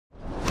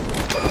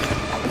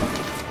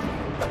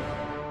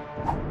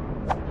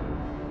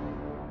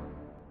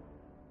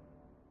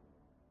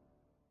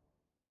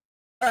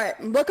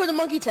Alright, look at the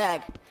monkey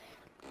tag.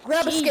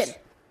 Grab a Jeez. skin.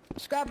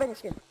 Just grab any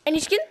skin. Any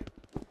skin?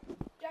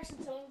 Jackson,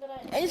 tell him that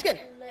I... Any skin.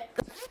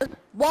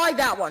 Why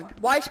that one?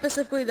 Why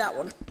specifically that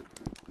one?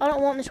 I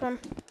don't want this one.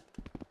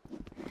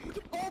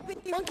 All big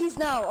monkeys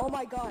now. Oh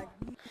my god.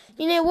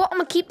 You know what? I'm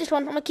gonna keep this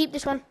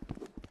one.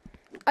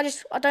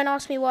 I don't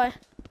ask me why. Be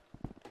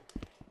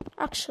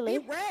Actually,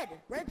 red.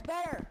 Red's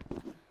better.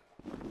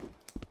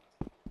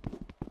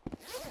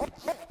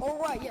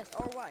 Alright, yes,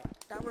 alright.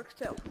 That works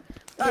too.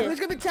 Alright, Yeah. who's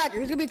gonna be tagger?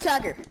 Who's gonna be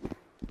tagger?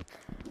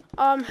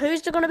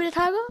 who's gonna be the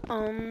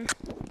tagger?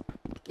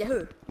 Yeah,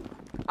 who?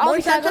 I'll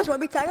be Sanchez, tagger. wanna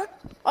be tagger?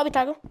 I'll be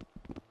tagger.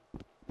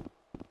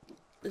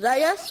 Is that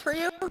yes for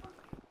you?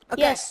 Okay.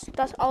 Yes,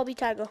 I'll be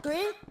tagger.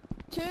 3,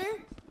 2,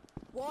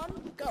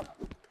 1, go.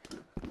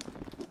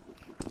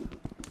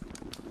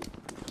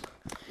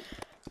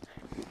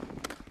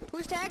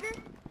 Who's tagger?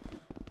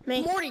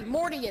 Me.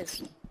 Morty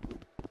is.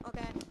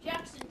 Okay.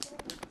 Jackson,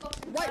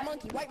 White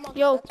monkey.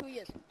 Yo. That's who he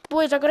is.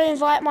 Boys, I gotta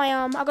invite my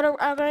I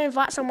gotta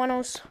invite someone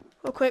else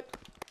real quick.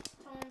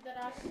 tell him that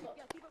I forgot.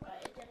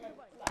 Right, it didn't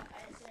look like I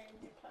accidentally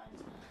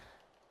declined.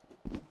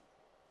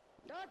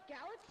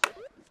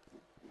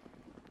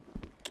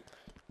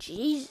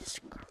 Jesus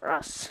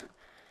Christ.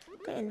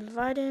 Okay,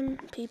 inviting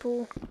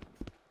people.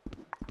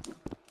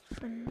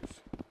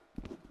 Friends.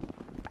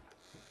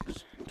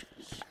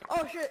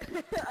 Oh shit!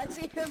 I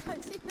see him.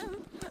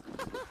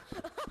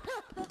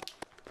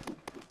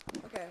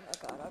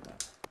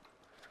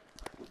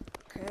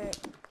 Okay.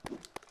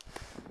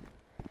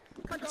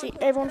 See,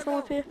 everyone's from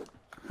up here.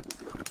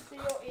 So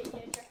you're it, yeah,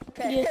 Jackson.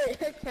 Okay.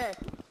 Yeah. Okay.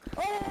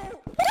 Oh!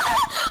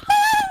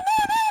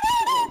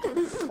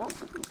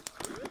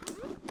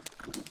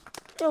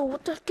 Yo,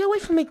 what the? Get away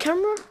from me,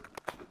 camera.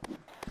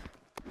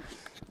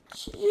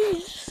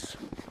 Jeez.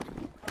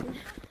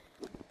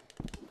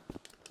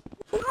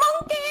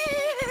 Monkey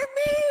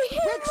me!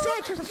 Red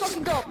Sanchez, a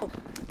fucking go.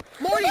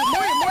 Morty,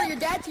 your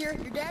dad's here.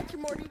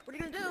 Morty. What are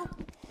you gonna do?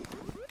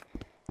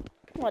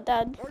 What,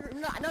 Dad? Or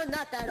not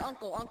dad.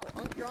 Uncle.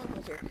 Your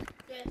uncle's here.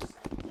 Yes,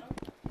 I know.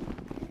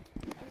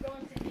 I'm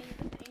going to be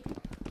the pink.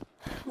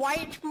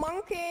 White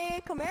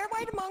monkey, come here,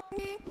 white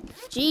monkey.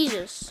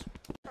 Jesus.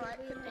 Alright,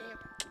 continue.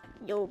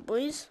 Yo,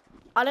 boys.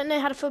 I don't know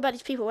how to feel about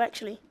these people,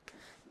 actually.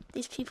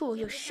 These people,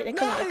 yo, shit, they're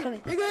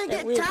coming. You're gonna They're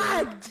get weird, man.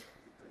 tagged.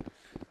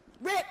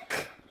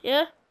 Rick,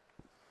 Yeah?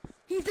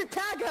 he's a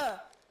tagger.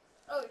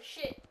 Oh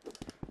shit.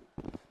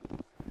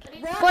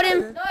 Got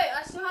him. No,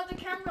 I still have the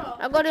camera.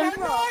 I got him.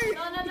 No. You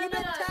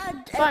get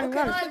tagged. Fine, Okay,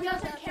 run. No, it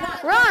doesn't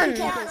count. Run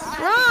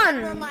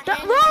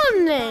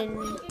then.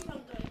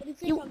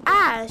 You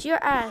ass, your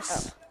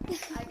ass. I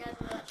guess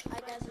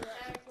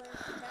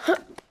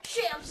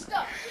Shit, I'm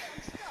stuck.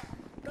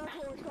 Dark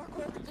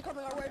Horse, they're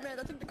coming our way, man.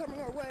 I think they're coming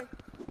our way.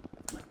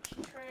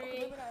 Trey.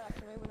 Maybe not,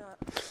 actually, maybe not.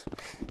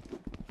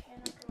 Can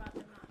I come out the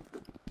map?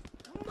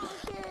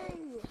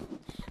 Monkey!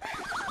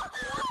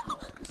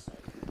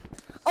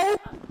 Oh!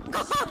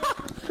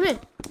 Come here.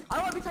 I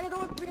don't want to be tagged, I don't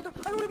want to be tagged.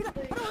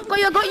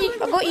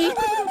 I got you.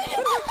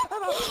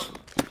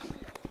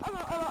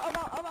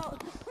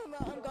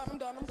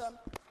 I'm done.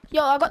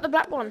 Yo, I got the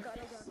black one.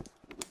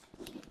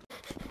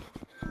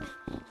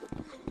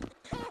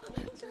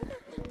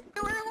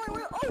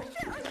 Oh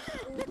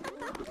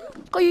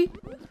shit! Got you.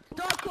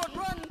 Dark Horse,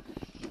 run!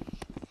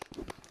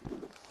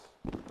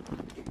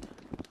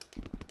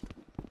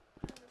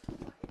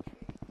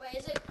 Wait,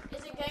 is it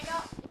gang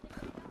up?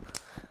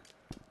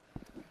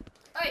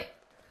 Hey!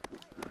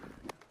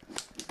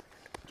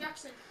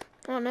 Jackson.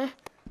 Oh no.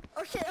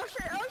 Oh shit!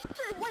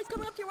 White's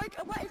coming up to you,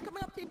 White is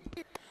coming up to you.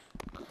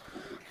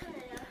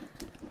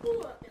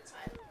 Ooh, a bit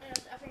tired.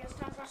 I think it's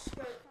time for us to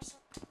go.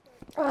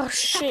 Oh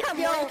shit.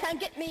 Yo, you can't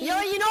get me. Yo,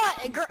 you know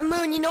what?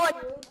 Moon, you know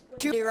what?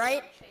 Do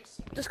right?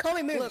 Just call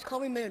me Moon. Look, call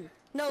me Moon.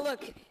 No,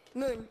 look,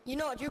 Moon. You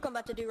know what Juke I'm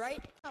about to do, right?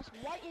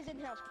 White is in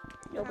house.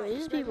 Yo, but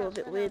these people are a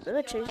bit weird. They're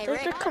actually, Hey, they're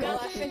Rick, coming yo,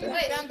 up I to me, think bro. we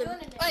Wait, found what him.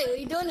 are you doing in there? Wait, what are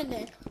you doing in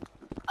there?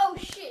 Oh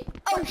shit!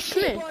 Oh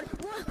shit! Come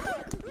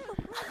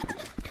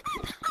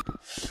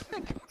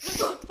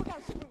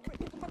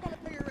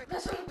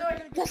That's what I'm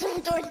doing. That's what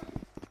I'm doing.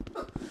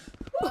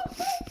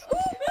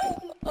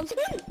 I'm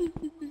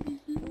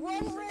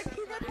Run, Rick,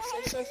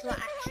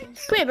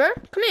 Come here, bro.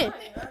 Come here.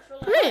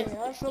 Come here.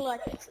 I feel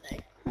like it today.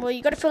 Well,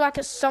 you gotta feel like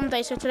it's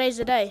someday, so today's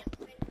the day.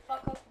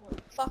 Fuck off, boy.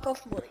 Fuck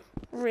off, Woody.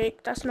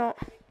 Rick, that's not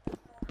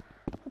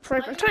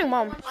appropriate. I'm telling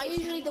Mom. I'm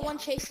usually the one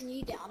chasing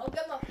you down. I'll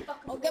get my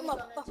fucking. I'll get my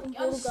gun fucking and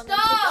blue take- gun.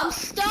 I'm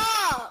stuck.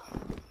 Stop!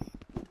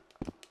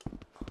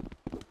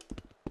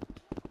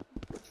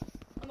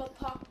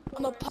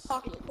 I'm a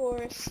pocket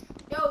horse.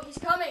 Yo, he's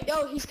coming.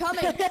 Yo, he's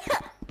coming.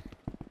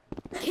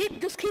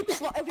 Just keep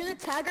sliding. If you're the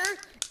tagger,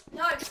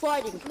 No.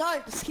 sliding.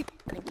 No, just keep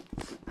sliding.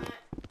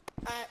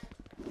 Alright.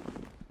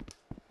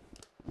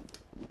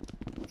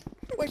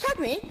 Wait, tag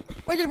me.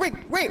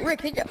 Wait,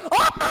 Rick, hit you.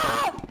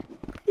 Ah!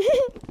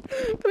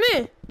 Come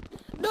here.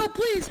 No,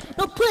 please,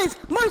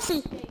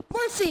 mercy.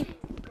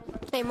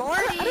 Hey,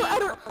 Morty.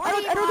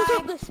 I don't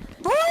deserve this.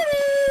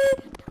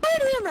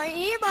 Morty, I'm right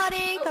here,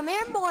 buddy. Come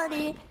here,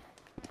 Morty.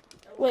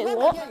 Wait, Come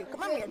on, what? I dare you.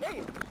 Come on, I dare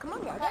you. Come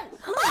on, I dare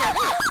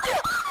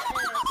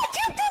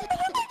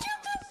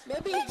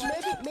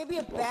you. Maybe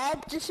a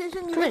bad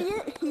decision, you Come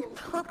here. idiot. You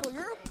purple,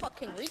 you're a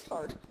fucking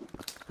retard.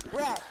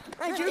 Rat,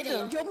 your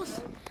turn. You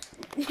almost,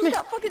 you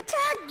got fucking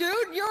tagged,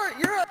 dude. You're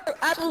an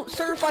absolute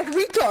certified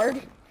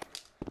retard.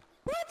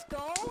 Let's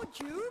go,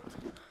 Jude.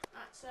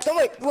 So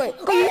wait. Got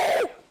Purple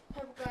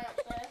guy up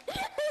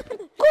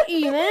there.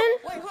 you, man.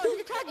 Wait, hold on,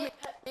 you tagged me.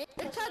 You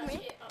tagged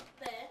me. Up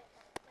there.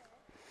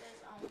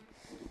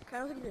 There's Okay, I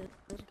don't think you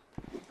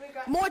did. blue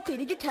guy. Morty,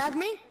 did you tag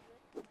me?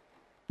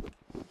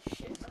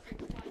 Shit, I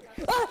think we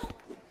might Ah!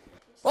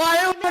 Well,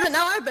 I don't put it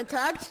now. I've been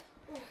tagged.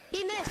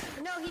 He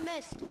missed. No, he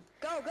missed.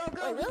 Go, go,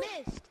 go. Wait, really?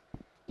 He missed.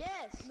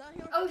 Yes.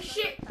 Oh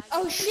shit!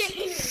 Oh shit!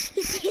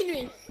 He's seen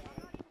me.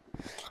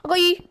 I got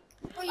you.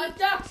 I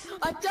ducked!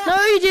 I died.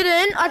 No, you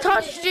didn't. I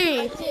touched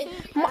you.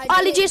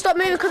 Ali G, stop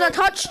moving because I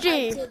touched you.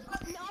 No,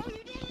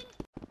 you didn't.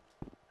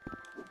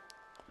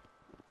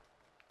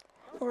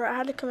 Alright, I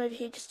had to come over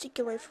here just to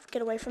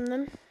get away from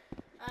them.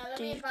 Let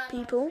me These invite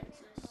people. my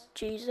princess.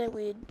 Jeez, they're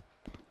weird.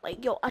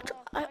 Like, yo,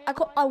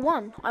 I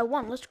won.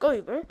 Let's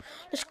go, bro.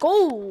 Let's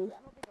go.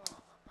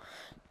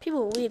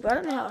 People are weird, bro. I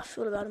don't know how I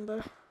feel about them,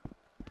 bro.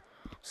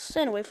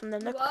 Staying away from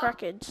them. They're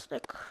crackheads.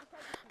 They're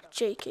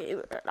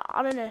JK.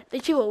 I don't know.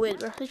 These people are weird,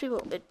 bro. These people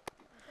are weird.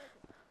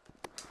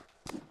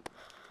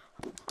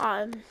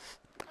 I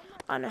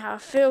don't know how I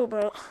feel,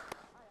 bro.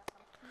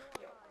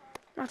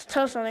 I have to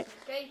tell something.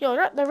 Yo,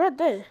 they're right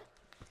there.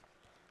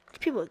 These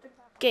people are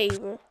gay,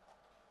 bro.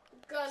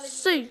 Girl, let's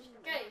See.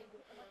 gay.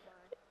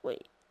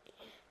 Wait.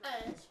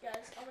 Let's go.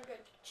 I'm gonna go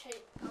chase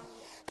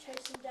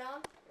him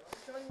down.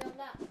 Join me on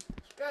that.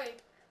 Let's go.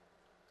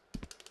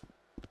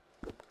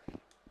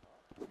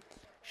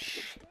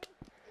 Shit.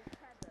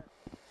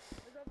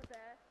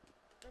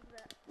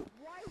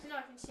 No,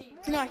 I can see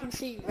you. No, I can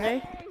see you.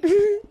 No.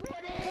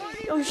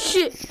 Oh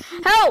shit!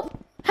 Help!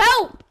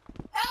 Help!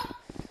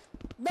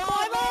 No,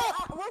 I'm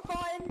out. We're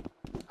fine.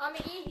 I'm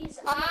gonna eat his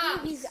I'm ass.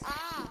 eating his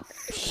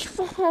ass.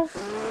 Fuck off.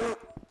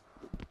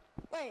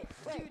 Wait.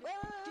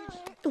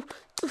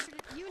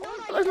 You know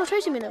Oh, it's not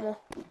chasing me no more.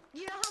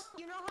 You know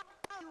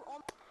how you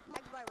almost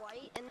tagged by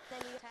white and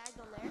then you tagged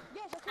on there?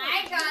 Yes, of course.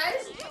 Hey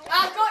guys,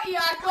 I got you.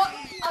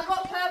 I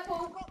got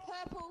purple.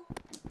 Purple.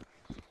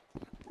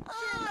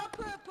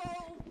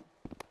 Purple.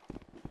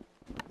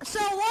 So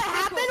what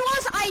happened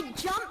was I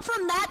jumped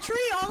from that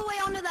tree all the way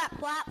onto that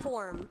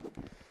platform.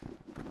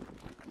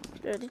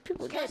 Yeah, these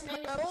people. Guy's name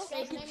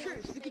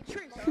is- We get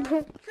truth.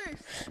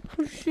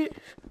 Oh shit.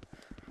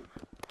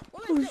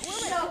 What am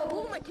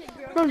I kidding,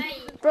 bro? Run,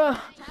 bro.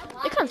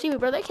 They can't see me,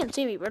 bro. They can't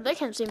see me, bro. They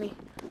can't see me.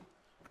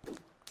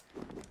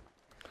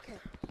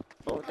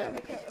 Oh damn.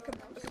 Okay.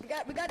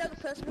 We got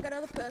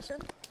another person.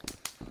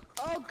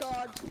 Oh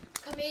god.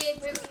 Come here,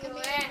 bring me your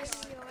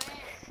ass.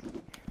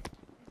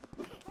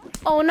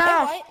 Oh no.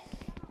 Alright.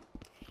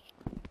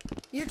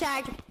 You're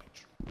tagged.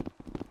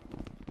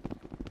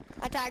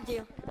 I tagged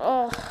you.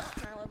 Oh,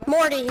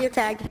 Morty, you're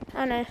tagged.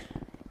 I know.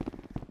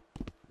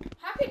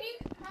 How can you?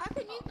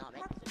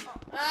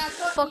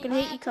 Fucking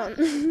hate you, cunt.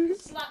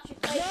 Slap your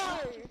face.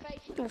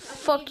 Oh,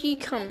 fuck you,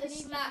 cunt.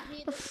 Slap.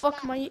 Oh,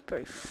 fuck my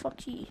bro.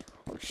 Fuck you.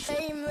 Oh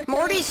shit.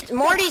 Morty's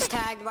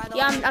tagged, by the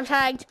Yeah, way. I'm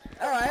tagged.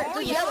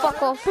 Alright. You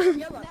fuck off.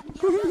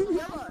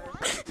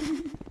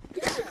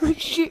 Oh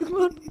shit,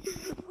 man.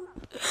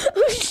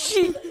 Oh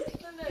shit.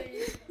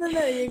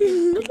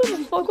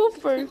 Fuck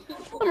off, bro.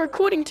 I'm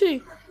recording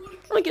too.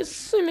 I'm gonna get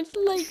so much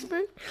likes,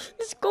 bro.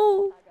 Let's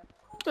go.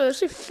 Bro, that's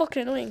so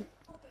fucking annoying.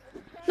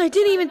 No, he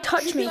didn't even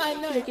touch me. He's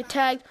like, you're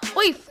tagged.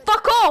 Oi,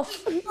 fuck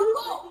off!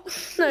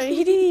 No,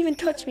 he didn't even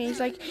touch me. He's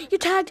like, you're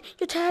tagged.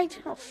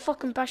 I'll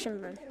fucking bash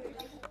him, bro.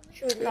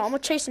 No, I'm gonna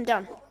chase him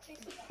down.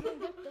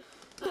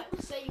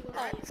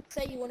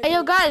 Hey,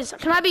 yo, guys,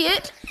 can I be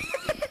it?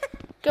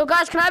 Yo,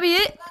 guys, can I be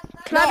it?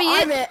 Can I be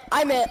it?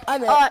 I'm it.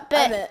 Alright,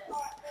 bet. I'm it.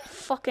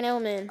 Fucking hell,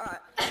 man. Alright.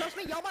 Trust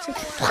me, y'all might So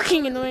wanna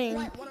fucking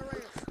annoying.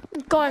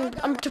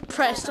 I'm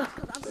depressed. we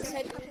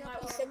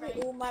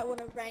all might want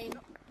to rain.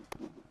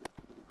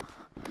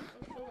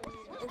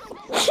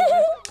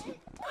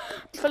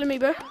 Follow me,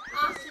 bro.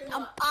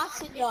 I'm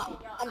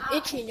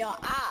itching your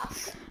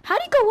ass. How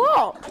do you go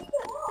up?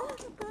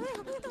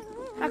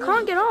 I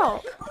can't get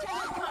up.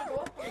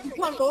 You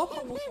can't go up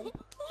on this one.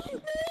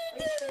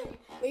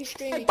 Are you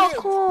streaming?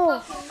 Fuck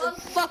off.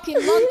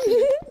 Fucking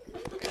monkey.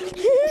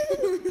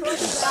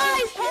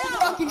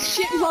 Fucking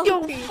shit Yo,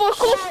 monkey.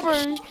 fuck off,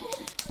 bro.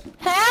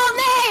 Help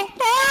me!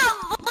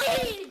 Help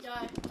me!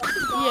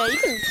 Yeah,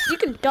 you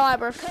can die,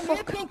 bro. Come here,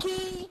 Fuck,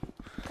 Pinky.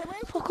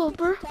 fuck off,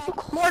 bro. Fuck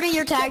off. Morty,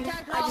 you're tagged.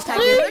 I just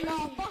tagged Dude, you.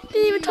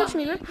 didn't even touch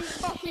me, bro.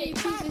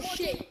 Piece of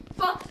shit.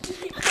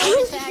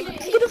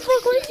 Get the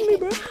fuck away from me,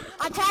 bro.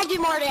 I tagged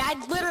you, Morty. I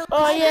literally.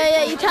 Oh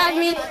yeah, you tagged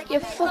me. You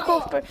fuck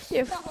off, bro.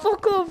 You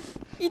fuck off.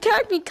 You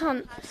tagged me,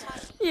 cunt.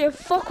 Yeah,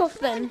 fuck off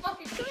then.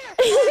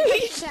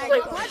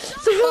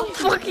 So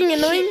fucking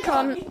annoying,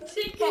 cunt.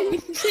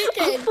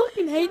 I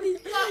fucking hate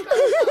this.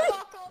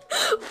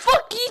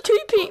 Fuck you too,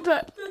 Pete.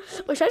 But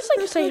should I just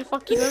like say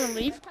fuck you and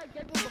leave?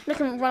 Make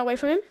him run away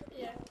from him.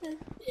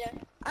 Yeah.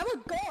 I'm a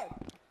god.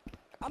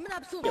 I'm an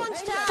absolute Who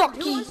wants tag? Fuck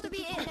Who you. wants to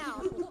be it now?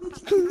 Who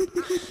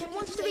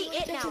wants to be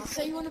it now?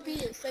 Say you wanna be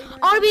it. Say you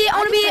wanna I wanna be it, I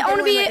wanna be it, I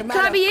I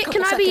wanna be just it.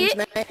 think Can I be it? couple Can I be it?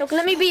 seconds, mate. Look,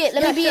 let me be it,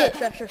 let me be it.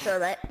 Sure,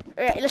 mate.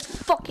 Alright, let's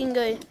fucking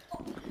go.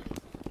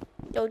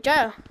 Yo,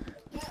 Joe.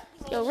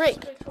 Yo,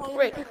 Rick.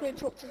 Rick. quickly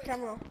talk to the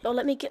camera? Yo,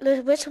 let me get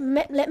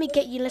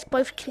you. Let's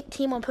both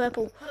team on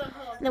purple.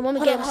 And then when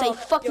we get him, say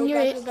fucking you're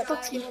it.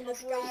 Fuck you.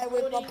 This guy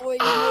with my boy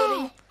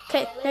Morty.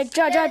 Okay, now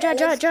Joe.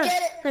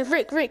 No,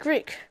 Rick.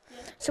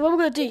 So what we're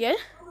gonna do, yeah?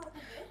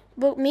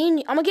 Well, me and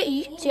you, I'm gonna get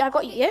you. See, I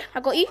got you, yeah? I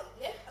got you.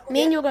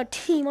 Me and you are gonna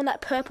team on that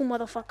purple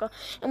motherfucker.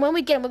 And when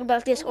we get him, we're gonna be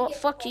like this. Oh,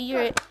 fuck you,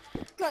 you're it.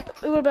 We're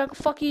gonna be like,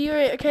 fuck you, you're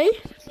it, okay?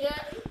 Yeah.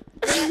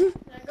 I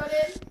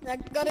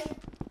got it.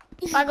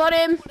 I got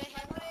him.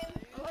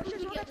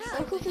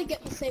 I quickly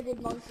get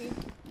disabled monkey.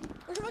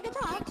 Where's my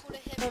guitar?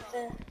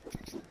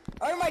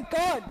 Oh my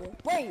god.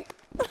 Wait.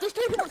 There's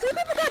three people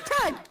got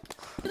tagged.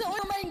 There's only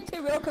remaining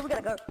two. Okay, we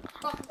gotta go.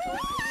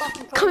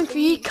 Coming for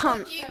you,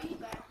 cunt.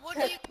 What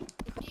do you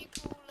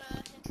call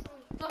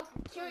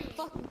him?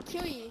 Fucking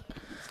kill you.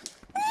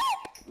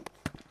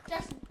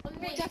 Jackson, on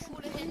me. Jackson,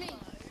 on me.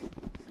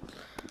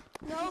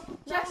 No.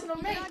 Jackson,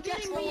 on me.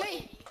 Jackson, on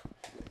me.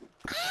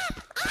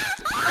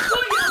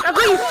 I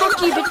got you,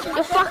 fuck you,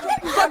 bitch. Fuck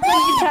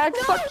you, tag.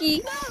 Fuck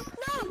you.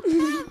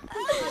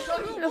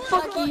 No,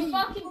 fuck you.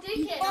 Fucking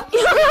dickhead. I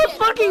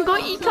fucking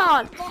got you,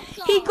 cunt.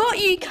 He got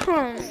you,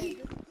 cunt.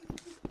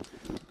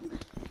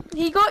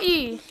 He got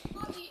you.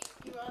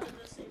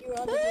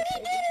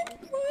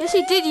 Yes,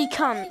 he did, you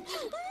cunt.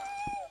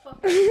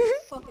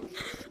 You're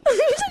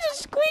such a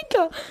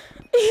squeaker.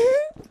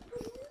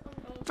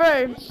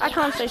 Bro, I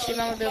can't say shit,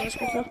 man. I'm a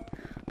squeaker.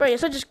 Bro, you're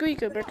such a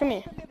squeaker, bro. Come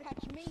here.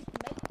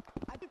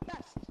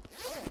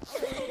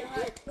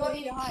 Got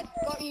you to hide.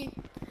 Got you.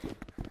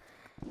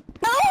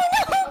 I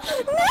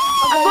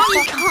got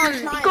you,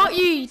 cunt. Got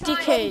you,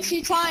 dickhead.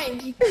 2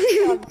 times. You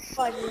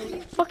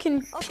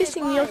Fucking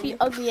pissing me off, you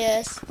ugly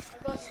ass.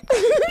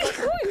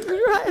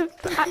 Right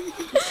back.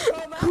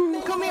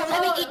 Come here,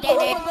 let me eat that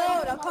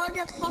ass. I can't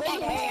just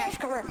fucking ass.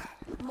 Come here.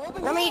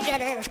 Let me eat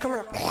that ass. Come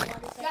here.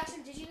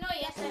 Jackson, did you know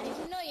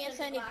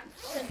yesterday?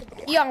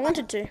 Yeah, I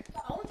wanted to. I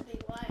want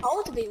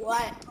to be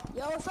white.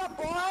 Yo, what's up,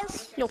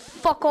 boys? Yo,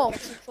 fuck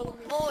off.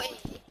 Boy.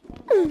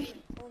 I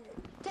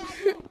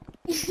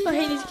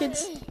hate these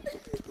kids.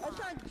 I'm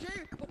trying to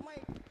juke, but my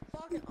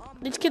fucking arm.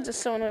 These kids are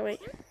so annoying. Wait.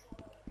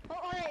 Oh,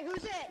 alright,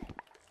 who's it?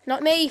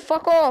 Not me.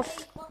 Fuck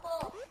off.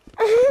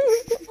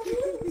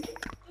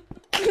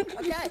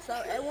 Okay, so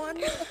everyone.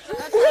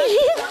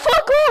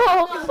 Fuck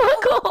off.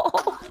 Fuck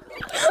off.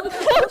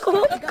 Fuck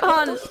off,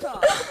 cunt.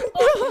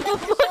 What the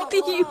fuck do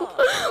you?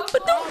 What the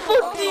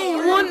fuck do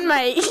you want,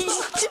 mate?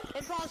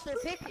 Imposter,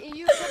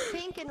 you pick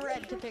pink and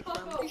red to pick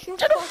them. Shut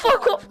the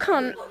fuck up,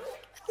 cunt.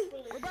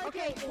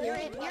 Okay, you're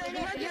it.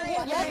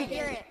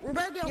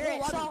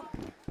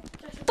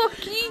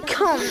 Fuck you,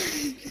 cunt.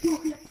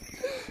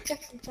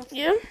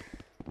 Yeah?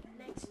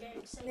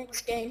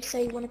 Next game,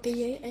 say you want to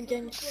be it, and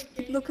then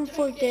looking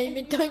for a game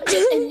and don't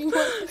get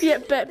anyone. Yeah,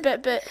 bet.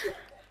 No,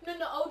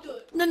 I'll do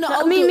it. No,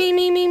 I'll me. do it.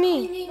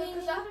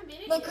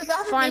 Because I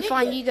haven't been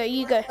Fine, you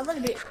go. I've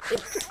only been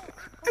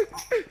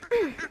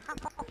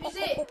Who's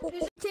it?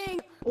 Meeting.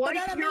 What I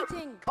got a you're-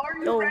 meeting. Are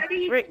you Yo,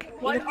 ready? Rick, you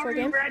What look for a are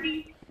you game?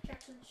 ready?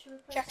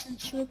 Jackson,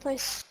 should we play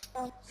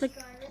Like,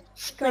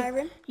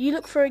 Skyrim? you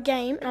look for a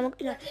game, and I'm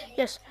gonna.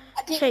 Yes.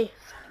 Okay.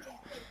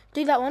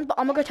 Do that one, but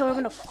I'm gonna go tell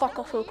everyone to fuck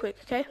off real quick,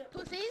 okay?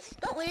 Please,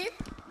 don't leave.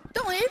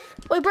 Don't leave.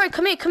 Wait, bro,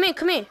 come here. Get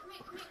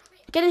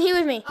in here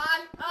with me.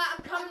 I'm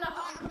coming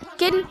up.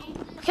 Get in.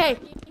 Okay.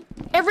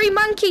 Every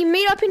monkey,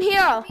 meet up in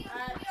here.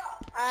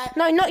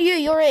 No, not you.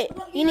 You're it.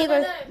 You need to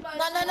go. No,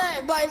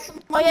 but it's Oh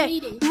my yeah.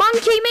 meeting.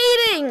 Monkey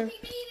meeting.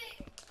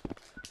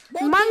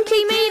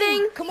 Monkey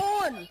meeting. Come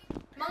on.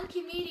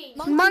 Monkey meeting.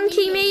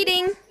 Monkey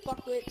meeting.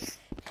 Fuckwits.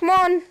 Come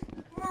on.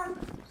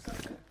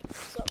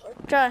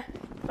 Try.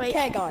 Wait.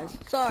 Okay, guys.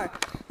 So,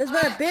 there's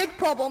been a big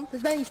problem.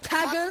 There's been these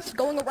taggers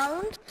going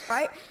around,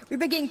 right? We've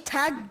been getting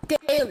tagged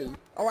daily.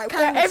 All right.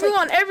 Yeah,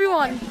 everyone.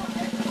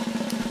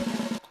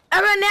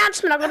 I got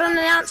an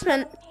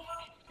announcement.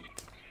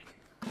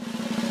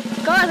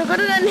 Guys, I got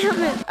an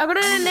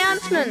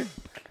announcement.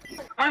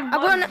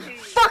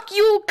 Fuck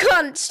you,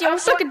 cunts. Yo,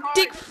 suck a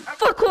dick.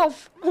 Fuck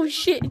off. Oh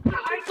shit.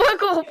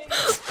 Fuck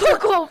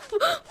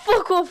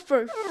off,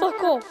 bro.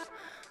 Fuck off.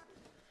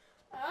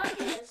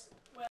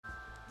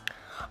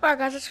 Alright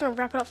guys, that's gonna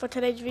wrap it up for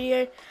today's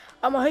video.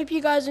 I hope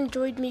you guys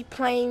enjoyed me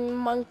playing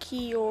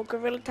monkey or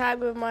gorilla tag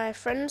with my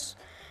friends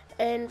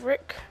and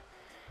Rick.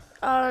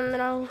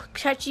 And I'll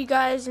catch you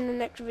guys in the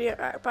next video.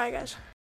 Alright, bye guys.